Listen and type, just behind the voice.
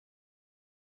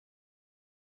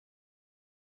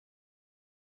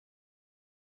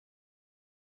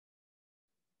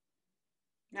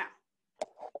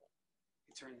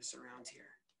turn this around here.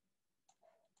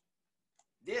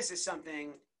 This is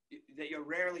something that you'll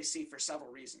rarely see for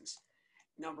several reasons.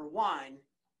 Number one,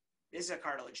 this is a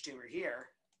cartilage tumor here.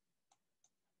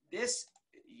 This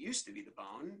used to be the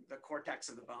bone, the cortex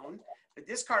of the bone, but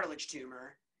this cartilage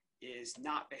tumor is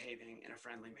not behaving in a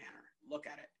friendly manner. Look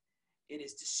at it. It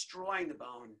is destroying the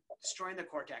bone, destroying the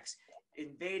cortex,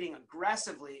 invading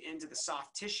aggressively into the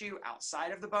soft tissue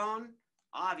outside of the bone.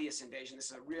 Obvious invasion.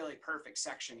 This is a really perfect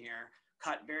section here,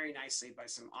 cut very nicely by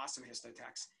some awesome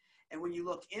histotext. And when you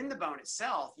look in the bone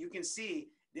itself, you can see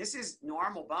this is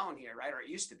normal bone here, right? Or it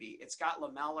used to be. It's got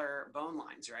lamellar bone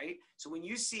lines, right? So when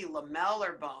you see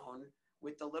lamellar bone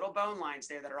with the little bone lines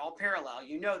there that are all parallel,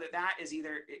 you know that that is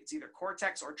either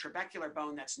cortex or trabecular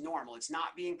bone that's normal. It's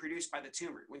not being produced by the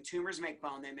tumor. When tumors make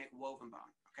bone, they make woven bone,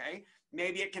 okay?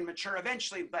 Maybe it can mature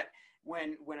eventually, but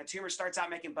when a tumor starts out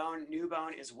making bone, new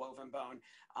bone is woven bone.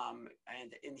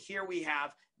 And here we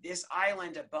have this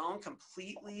island of bone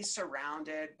completely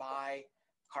surrounded by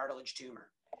cartilage tumor.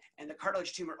 And the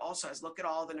cartilage tumor also has, look at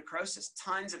all the necrosis,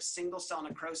 tons of single cell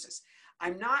necrosis.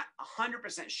 I'm not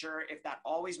 100% sure if that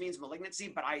always means malignancy,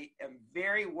 but I am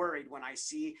very worried when I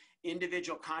see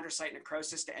individual chondrocyte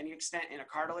necrosis to any extent in a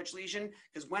cartilage lesion,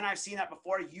 because when I've seen that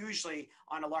before, usually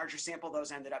on a larger sample,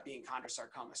 those ended up being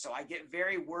chondrosarcoma. So I get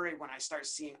very worried when I start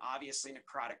seeing obviously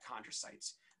necrotic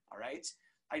chondrocytes, all right?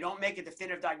 I don't make a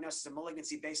definitive diagnosis of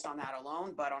malignancy based on that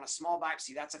alone, but on a small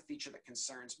biopsy, that's a feature that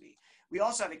concerns me. We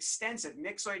also have extensive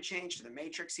mixoid change to the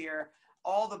matrix here.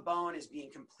 All the bone is being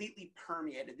completely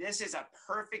permeated. This is a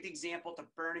perfect example to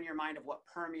burn in your mind of what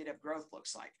permeative growth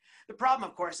looks like. The problem,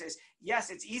 of course, is, yes,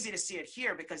 it's easy to see it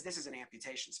here because this is an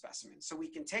amputation specimen. So we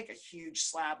can take a huge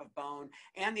slab of bone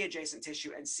and the adjacent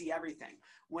tissue and see everything.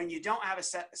 When you don't have a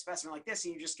specimen like this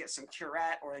and you just get some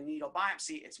curette or a needle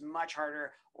biopsy, it's much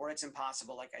harder or it's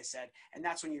impossible, like I said. And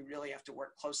that's when you really have to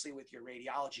work closely with your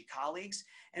radiology colleagues.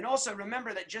 And also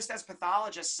remember that just as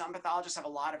pathologists, some pathologists have a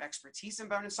lot of expertise in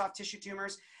bone and soft tissue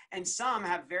tumors, and some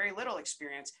have very little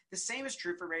experience. The same is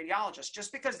true for radiologists.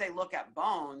 Just because they look at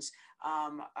bones,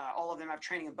 all of them have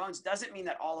training in bones, doesn't mean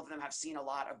that all of them have seen a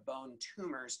lot of bone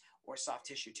tumors or soft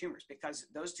tissue tumors, because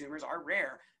those tumors are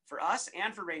rare for us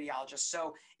and for radiologists.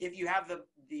 So if you have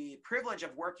the privilege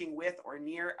of working with or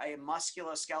near a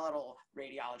musculoskeletal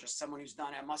radiologist, someone who's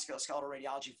done a musculoskeletal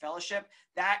radiology fellowship,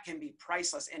 that can be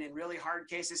priceless. And in really hard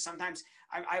cases, sometimes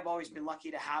I've always been lucky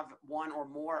to have one or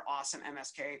more awesome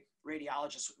MSK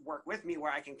radiologists work with me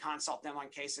where I can consult them on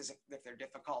cases if they're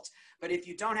difficult. But if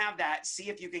you don't have that, see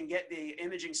if you can get the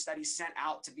imaging study sent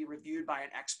out to be reviewed by an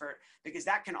expert, because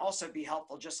that can also be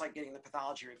helpful, just like getting the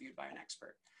pathology reviewed by an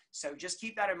expert. So just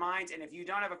keep that in mind. And if you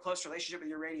don't have a close relationship with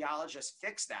your radiologist,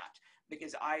 fix that,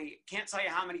 because I can't tell you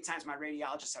how many times my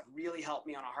radiologists have really helped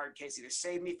me on a hard case, either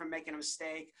saved me from making a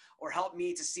mistake or helped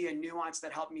me to see a nuance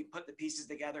that helped me put the pieces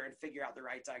together and figure out the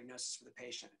right diagnosis for the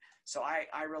patient. So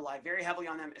I rely very heavily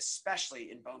on them,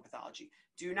 especially in bone pathology.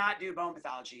 Do not do bone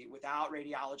pathology without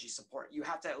radiology support. You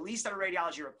have to at least have a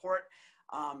radiology report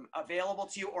available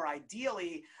to you, or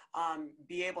ideally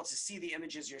be able to see the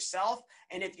images yourself.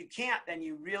 And if you can't, then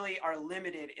you really are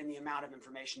limited in the amount of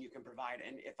information you can provide.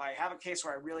 And if I have a case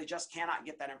where I really just cannot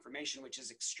get that information, which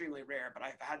is extremely rare, but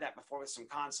I've had that before with some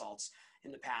consults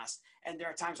in the past. And there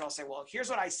are times where I'll say, well, here's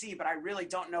what I see, but I really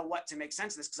don't know what to make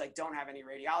sense of this because I don't have any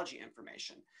radiology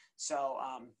information. So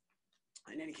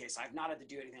in any case, I've not had to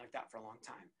do anything like that for a long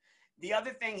time. The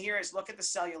other thing here is look at the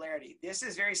cellularity. This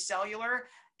is very cellular,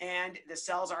 and the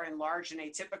cells are enlarged and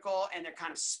atypical, and they're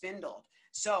kind of spindled.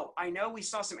 So I know we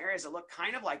saw some areas that look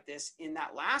kind of like this in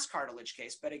that last cartilage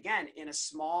case, but again, in a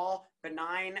small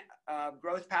benign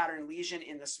growth pattern lesion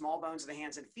in the small bones of the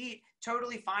hands and feet,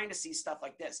 totally fine to see stuff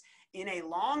like this. In a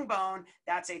long bone,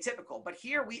 that's atypical. But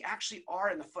here we actually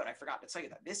are in the foot. I forgot to tell you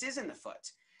that. This is in the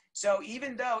foot. So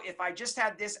even though if I just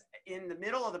had this in the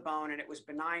middle of the bone and it was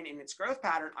benign in its growth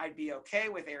pattern, I'd be okay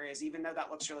with areas, even though that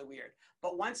looks really weird.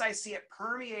 But once I see it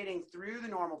permeating through the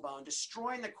normal bone,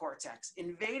 destroying the cortex,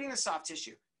 invading the soft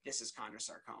tissue, this is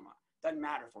chondrosarcoma. Doesn't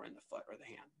matter if we're in the foot or the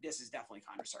hand. This is definitely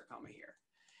chondrosarcoma here.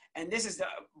 And this is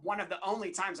one of the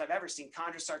only times I've ever seen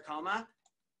chondrosarcoma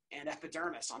and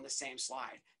epidermis on the same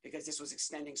slide, because this was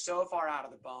extending so far out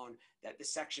of the bone that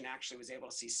this section actually was able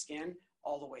to see skin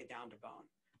all the way down to bone.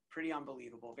 Pretty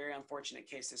unbelievable. Very unfortunate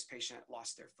case. This patient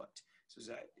lost their foot. This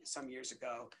was some years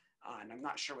ago, and I'm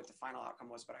not sure what the final outcome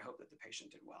was, but I hope that the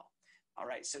patient did well. All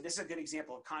right, so this is a good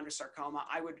example of chondrosarcoma.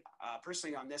 I would,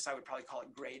 personally on this, I would probably call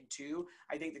it grade 2.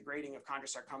 I think the grading of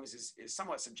chondrosarcomas is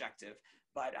somewhat subjective,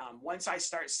 But once I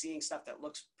start seeing stuff that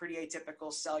looks pretty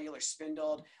atypical, cellular,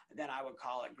 spindled, then I would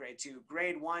call it grade 2.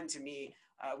 Grade 1 to me,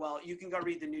 well, you can go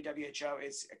read the new WHO.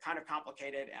 It's kind of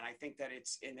complicated, and I think that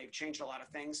and they've changed a lot of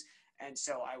things. And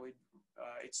so I would,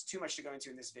 it's too much to go into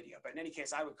in this video. But in any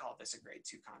case, I would call this a grade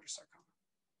 2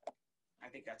 chondrosarcoma. I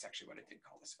think that's actually what it did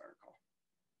call this, if I recall.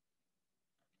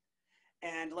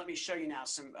 And let me show you now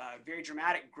some very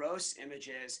dramatic gross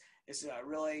images. This is a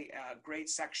really great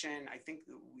section. I think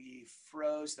that we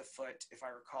froze the foot, if I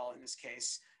recall, in this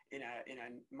case, in a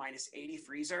 -80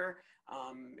 freezer.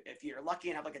 If you're lucky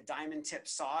and have like a diamond tip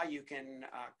saw, you can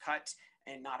cut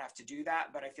and not have to do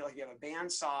that. But I feel like if you have a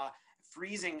band saw,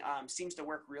 freezing seems to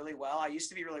work really well. I used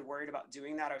to be really worried about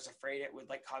doing that. I was afraid it would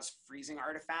like cause freezing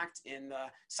artifact in the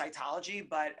cytology,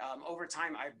 but over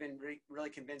time I've been really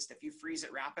convinced if you freeze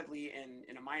it rapidly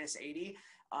in a -80,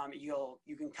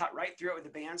 you can cut right through it with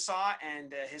a bandsaw,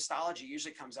 and the histology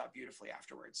usually comes out beautifully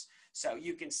afterwards. So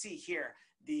you can see here,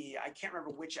 I can't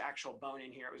remember which actual bone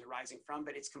in here it was arising from,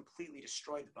 but it's completely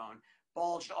destroyed the bone.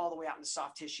 Bulged all the way out into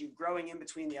soft tissue, growing in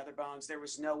between the other bones. There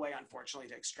was no way, unfortunately,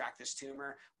 to extract this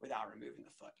tumor without removing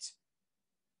the foot.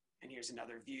 And here's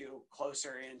another view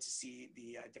closer in to see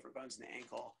the different bones in the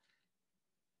ankle.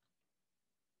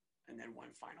 And then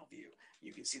one final view.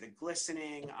 You can see the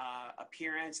glistening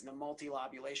appearance and the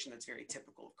multilobulation that's very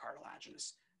typical of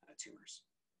cartilaginous tumors.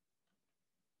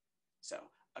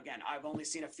 So again, I've only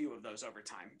seen a few of those over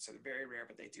time, so they're very rare,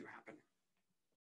 but they do happen.